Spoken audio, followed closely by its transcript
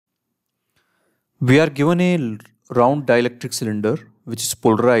We are given a round dielectric cylinder which is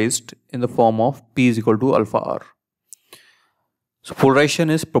polarized in the form of P is equal to alpha R. So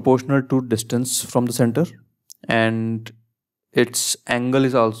polarization is proportional to distance from the center and its angle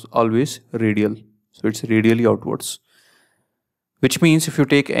is also always radial. So it's radially outwards. Which means if you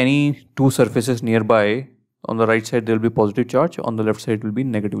take any two surfaces nearby, on the right side there will be positive charge, on the left side it will be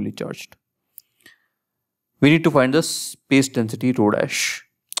negatively charged. We need to find the space density rho dash.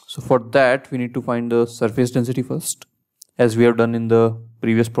 So for that we need to find the surface density first, as we have done in the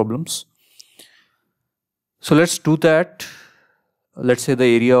previous problems. So let's do that. Let's say the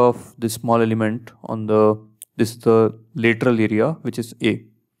area of this small element on this is the lateral area, which is A,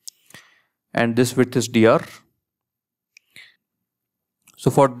 and this width is dr.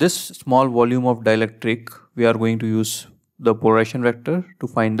 So for this small volume of dielectric, we are going to use the polarization vector to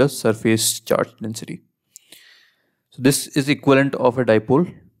find the surface charge density. So this is equivalent of a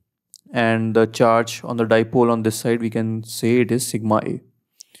dipole, and the charge on the dipole on this side we can say it is sigma A.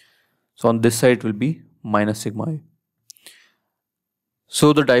 So on this side it will be minus sigma A.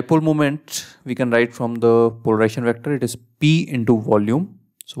 So the dipole moment we can write from the polarization vector, it is P into volume.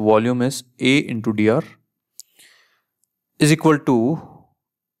 So volume is A into dr is equal to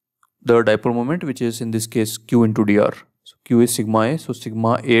the dipole moment, which is in this case Q into dr. So Q is sigma A, so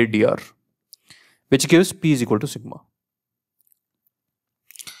sigma A dr, which gives P is equal to sigma.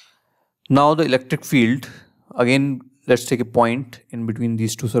 Now the electric field, again let's take a point in between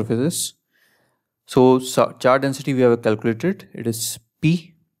these two surfaces. So charge density we have calculated, it is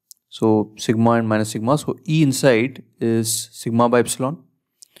P, so sigma and minus sigma, so E inside is sigma by epsilon,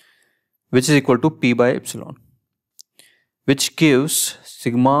 which is equal to P by epsilon, which gives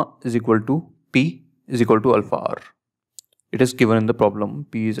sigma is equal to P is equal to alpha R. It is given in the problem,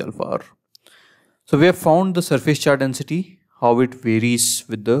 P is alpha R. So we have found the surface charge density, how it varies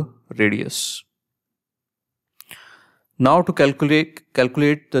with the radius. Now to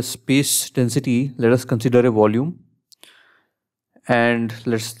calculate the space density, let us consider a volume, and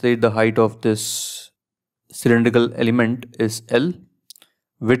let's say the height of this cylindrical element is L,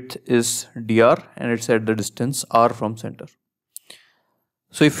 width is dr, and it's at the distance r from center.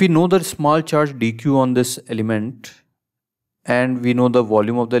 So if we know the small charge dq on this element and we know the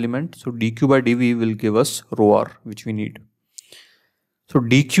volume of the element, so dq by dv will give us rho r, which we need. So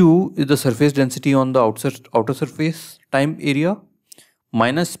dq is the surface density on the outer surface times area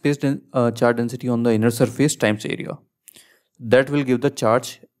minus space charge density on the inner surface times area. That will give the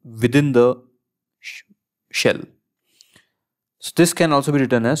charge within the shell. So this can also be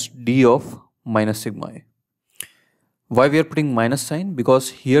written as d of minus sigma A. Why we are putting minus sign? Because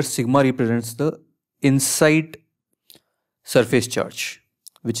here sigma represents the inside surface charge,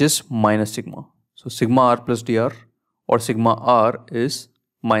 which is minus sigma. So sigma r plus dr or sigma r is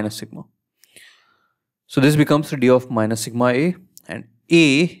minus sigma. So this becomes d of minus sigma A, and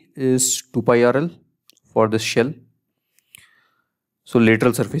A is 2 pi rl for this shell, so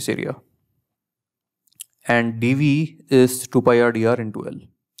lateral surface area, and dv is 2 pi r dr into L.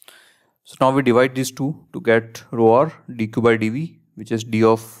 So now we divide these two to get rho r dq by dv, which is d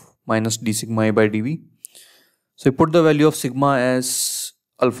of minus d sigma A by dv. So we put the value of sigma as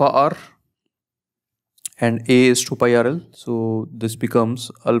alpha r and A is 2 pi rl, so this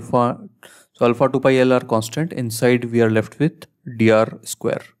becomes alpha. So alpha 2 pi l are constant, inside we are left with dr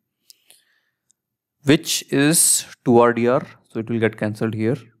square, which is 2r dr, so it will get cancelled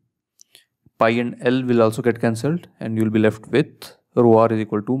here. Pi and L will also get cancelled, and you will be left with rho r is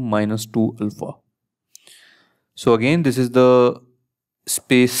equal to minus 2 alpha. So again, this is the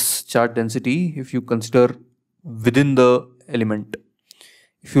space charge density if you consider within the element.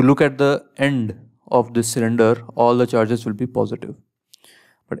 If you look at the end of this cylinder, all the charges will be positive.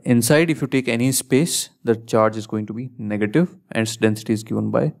 But inside, if you take any space, the charge is going to be negative, and its density is given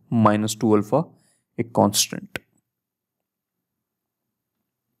by minus 2 alpha, a constant.